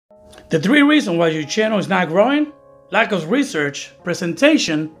The 3 reasons why your channel is not growing: lack of research,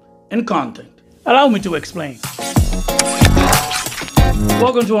 presentation, and content. Allow me to explain.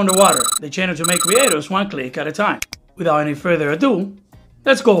 Welcome to Underwater, the channel to make creators one click at a time. Without any further ado,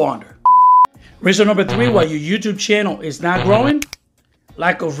 let's go under. Reason number 3 why your YouTube channel is not growing: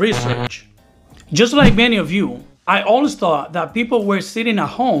 lack of research. Just like many of you, I always thought that people were sitting at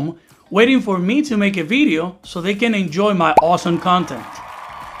home waiting for me to make a video so they can enjoy my awesome content.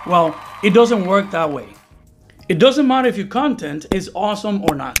 Well, it doesn't work that way. It doesn't matter if your content is awesome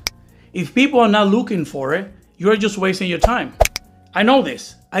or not. If people are not looking for it, you're just wasting your time. I know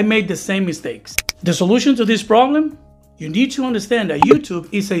this. I made the same mistakes. The solution to this problem? You need to understand that YouTube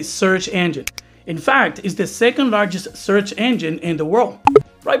is a search engine. In fact, it's the second largest search engine in the world,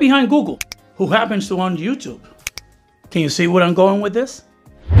 right behind Google, who happens to own YouTube. Can you see where I'm going with this?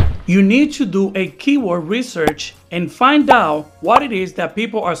 You need to do a keyword research and find out what it is that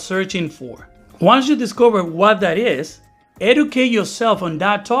people are searching for. Once you discover what that is, educate yourself on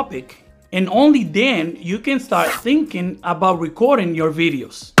that topic, and only then you can start thinking about recording your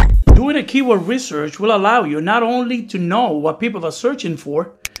videos. Doing a keyword research will allow you not only to know what people are searching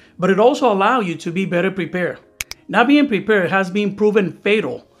for, but it also allows you to be better prepared. Not being prepared has been proven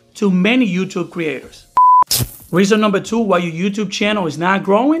fatal to many YouTube creators. Reason number 2 why your YouTube channel is not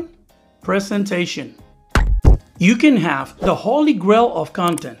growing: presentation. You can have the holy grail of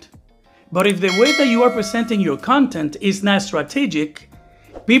content, but if the way that you are presenting your content is not strategic,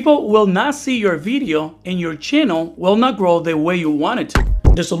 people will not see your video and your channel will not grow the way you want it to.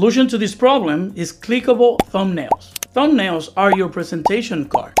 The solution to this problem is clickable thumbnails. Thumbnails are your presentation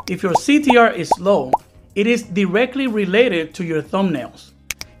card. If your CTR is low, it is directly related to your thumbnails.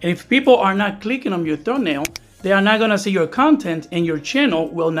 And if people are not clicking on your thumbnail, they are not going to see your content and your channel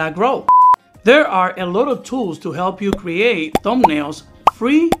will not grow. There are a lot of tools to help you create thumbnails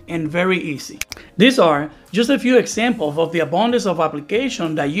free and very easy. These are just a few examples of the abundance of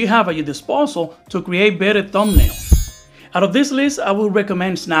applications that you have at your disposal to create better thumbnails. Out of this list, I would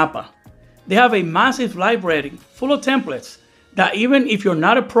recommend Snappa. They have a massive library full of templates that even if you're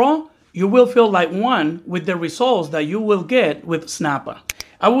not a pro, you will feel like one with the results that you will get with Snappa.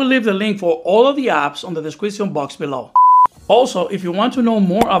 I will leave the link for all of the apps on the description box below. Also, if you want to know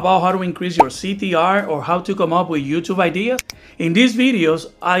more about how to increase your CTR or how to come up with YouTube ideas, in these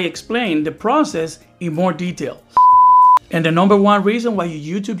videos, I explain the process in more detail. And the number 1 reason why your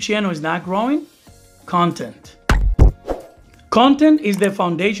YouTube channel is not growing: content. Content is the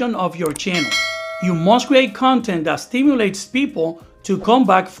foundation of your channel. You must create content that stimulates people to come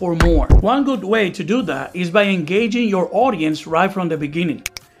back for more. One good way to do that is by engaging your audience right from the beginning.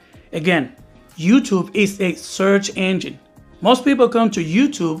 Again, YouTube is a search engine. Most people come to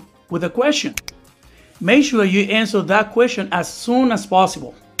YouTube with a question. Make sure you answer that question as soon as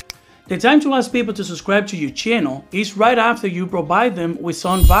possible. The time to ask people to subscribe to your channel is right after you provide them with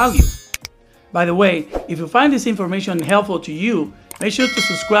some value. By the way, if you find this information helpful to you, make sure to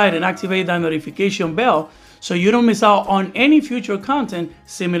subscribe and activate that notification bell so you don't miss out on any future content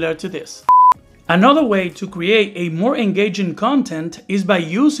similar to this. Another way to create a more engaging content is by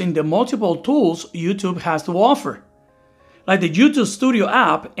using the multiple tools YouTube has to offer, like the YouTube Studio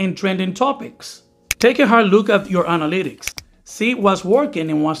app and trending topics. Take a hard look at your analytics. See what's working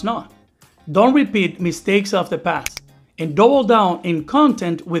and what's not. Don't repeat mistakes of the past, and double down in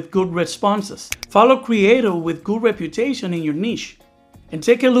content with good responses. Follow creators with good reputation in your niche, and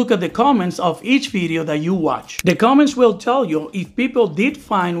take a look at the comments of each video that you watch. The comments will tell you if people did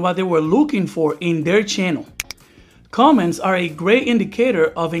find what they were looking for in their channel. Comments are a great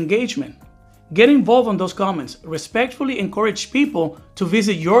indicator of engagement. Get involved on those comments. Respectfully encourage people to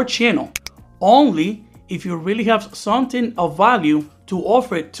visit your channel, only if you really have something of value to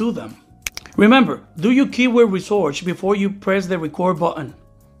offer it to them. Remember, do your keyword research before you press the record button.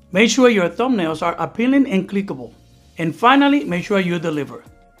 Make sure your thumbnails are appealing and clickable. And finally, make sure you deliver.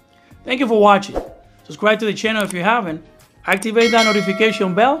 Thank you for watching. Subscribe to the channel if you haven't. Activate that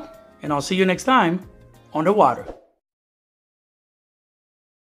notification bell, and I'll see you next time, Underwater.